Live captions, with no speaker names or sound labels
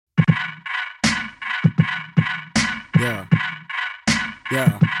Yeah,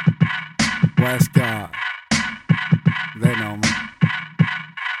 yeah, West God, they know me.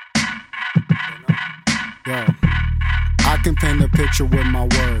 Yo, I can paint a picture with my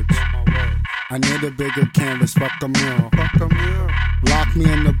words. I need a bigger canvas, fuck a mural. Lock me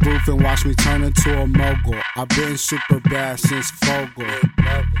in the booth and watch me turn into a mogul. I've been super bad since Fogel.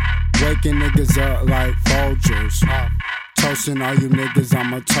 Waking niggas up like Folgers. Toasting all you niggas,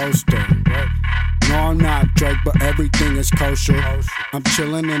 I'm a toaster. No, I'm not Drake, but everything is kosher. I'm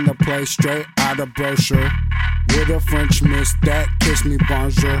chillin' in the place straight out of brochure. With a French miss that kiss me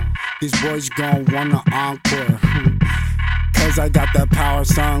bonjour. These boys gon' wanna encore. Cause I got that power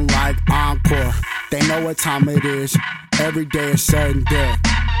sound like encore. They know what time it is. Every day is sudden death.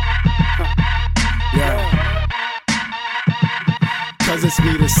 Yeah. Cause it's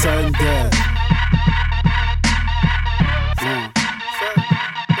me to sudden death.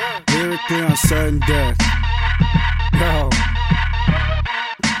 Lyrically on sudden death. Yo.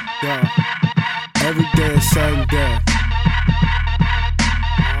 Yo. Every day is sudden death.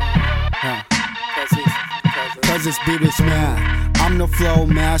 Cause it's beat is mad. I'm the flow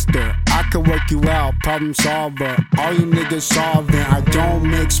master. I can work you out, problem solver. All you niggas solving. I don't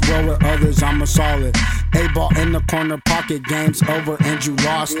mix well with others, I'm a solid. A-ball in the corner pocket, game's over and you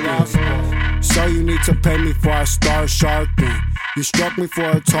lost it. So you need to pay me before I start sharking. You struck me for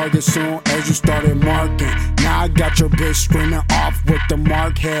a target soon as you started marking. Now I got your bitch screaming off with the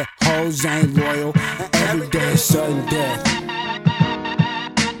mark head. Hoes ain't loyal, every day is sudden death.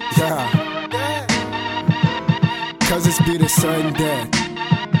 Yeah. Cause it's beat a sudden death.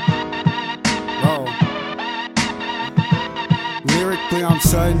 Oh. Lyrically, I'm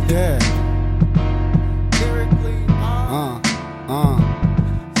sudden death.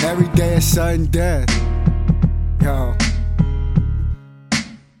 Every day is sudden death. Yo.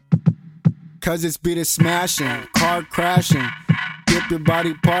 Cause it's beat a smashing, car crashing. Dip your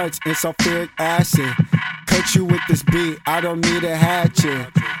body parts in sulfuric acid. Cut you with this beat, I don't need a hatchet.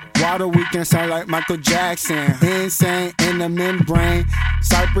 Water Weekend sound like Michael Jackson. Insane in the membrane.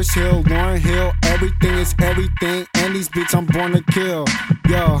 Cypress Hill, Lauren Hill, everything is everything. And these beats I'm born to kill.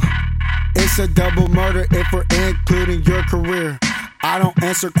 Yo, it's a double murder if we're including your career. I don't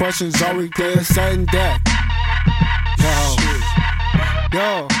answer questions, all we get is sudden death.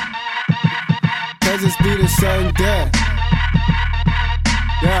 Yo, cause it's beat is sudden death.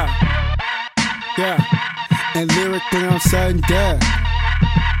 Yeah, yeah. And lyrically I'm sudden death.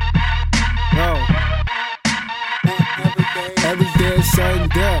 Yo, every day is sudden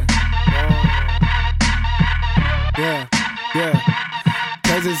death. Yeah, yeah.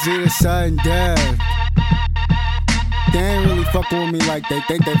 Cause it's either sudden death. They ain't really fucking with me like they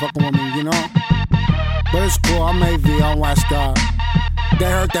think they fucking with me, you know? But it's cool, I'm AV, I'm West God. They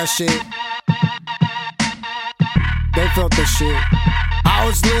heard that shit. They felt the shit. I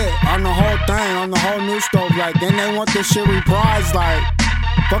was lit on the whole thing, on the whole new stove, like, and they want this shit reprised, like,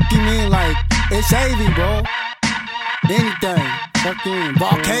 fuck you mean, like, it's AV, bro. Anything, fucking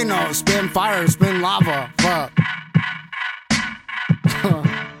volcano, spin fire, spin lava, fuck.